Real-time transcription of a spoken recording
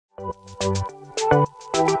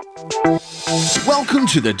Welcome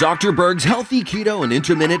to the Dr. Berg's Healthy Keto and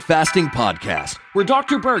Intermittent Fasting Podcast, where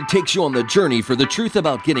Dr. Berg takes you on the journey for the truth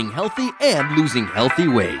about getting healthy and losing healthy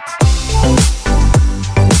weight.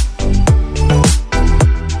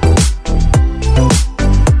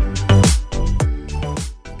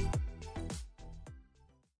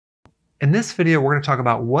 In this video, we're going to talk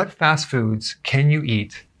about what fast foods can you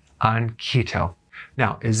eat on keto.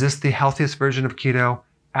 Now, is this the healthiest version of keto?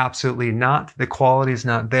 Absolutely not. The quality is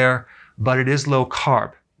not there, but it is low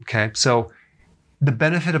carb. Okay, so the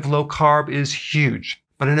benefit of low carb is huge.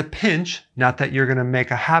 But in a pinch, not that you're going to make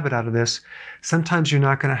a habit out of this, sometimes you're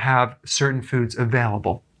not going to have certain foods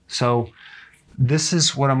available. So this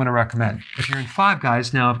is what I'm going to recommend. If you're in Five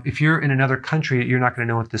Guys, now if you're in another country, you're not going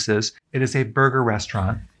to know what this is. It is a burger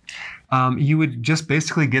restaurant. You would just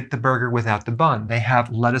basically get the burger without the bun. They have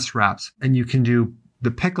lettuce wraps, and you can do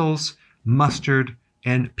the pickles, mustard,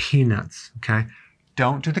 and peanuts, okay?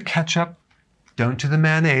 Don't do the ketchup. Don't do the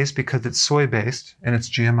mayonnaise because it's soy-based and it's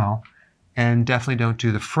GMO. And definitely don't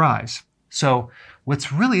do the fries. So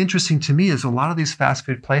what's really interesting to me is a lot of these fast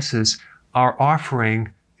food places are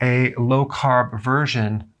offering a low-carb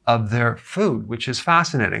version of their food, which is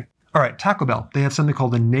fascinating. All right, Taco Bell, they have something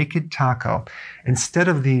called a naked taco. Instead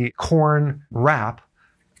of the corn wrap,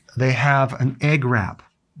 they have an egg wrap.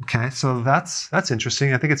 Okay, so that's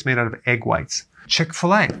interesting. I think it's made out of egg whites.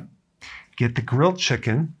 Chick-fil-A, get the grilled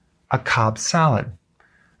chicken, a Cobb salad.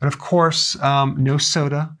 And of course, no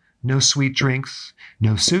soda, no sweet drinks,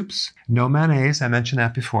 no soups, no mayonnaise. I mentioned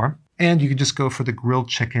that before. And you could just go for the grilled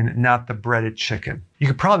chicken, not the breaded chicken. You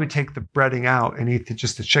could probably take the breading out and eat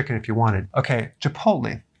just the chicken if you wanted. Okay,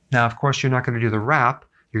 Chipotle. Now, of course, you're not going to do the wrap.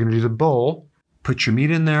 You're going to do the bowl. Put your meat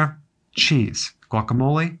in there, cheese,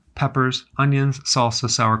 guacamole, peppers, onions, salsa,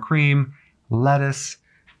 sour cream, lettuce.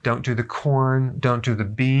 Don't do the corn. Don't do the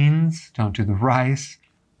beans. Don't do the rice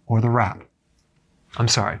or the wrap. I'm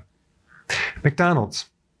sorry. McDonald's.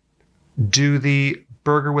 Do the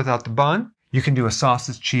burger without the bun. You can do a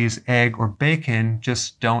sausage, cheese, egg, or bacon.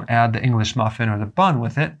 Just don't add the English muffin or the bun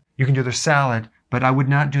with it. You can do their salad, but I would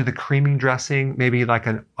not do the creaming dressing, maybe like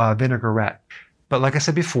a vinaigrette. But like I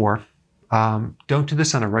said before, don't do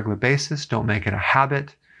this on a regular basis. Don't make it a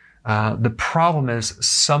habit. The problem is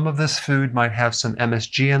some of this food might have some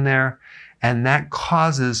MSG in there, and that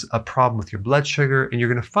causes a problem with your blood sugar, and you're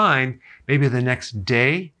going to find maybe the next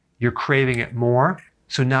day you're craving it more.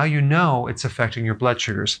 So now you know it's affecting your blood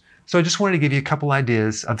sugars. So I just wanted to give you a couple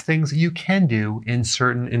ideas of things that you can do in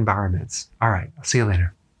certain environments. All right, I'll see you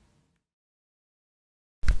later.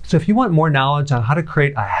 So if you want more knowledge on how to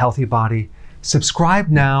create a healthy body, subscribe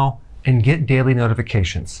now and get daily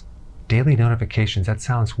notifications. Daily notifications, that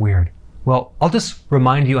sounds weird. Well, I'll just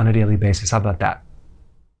remind you on a daily basis. How about that?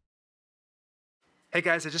 Hey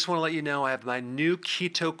guys, I just want to let you know I have my new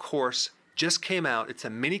keto course just came out. It's a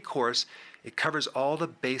mini course. It covers all the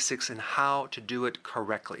basics and how to do it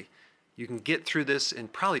correctly. You can get through this in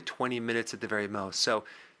probably 20 minutes at the very most. So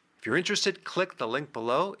if you're interested, click the link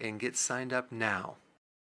below and get signed up now.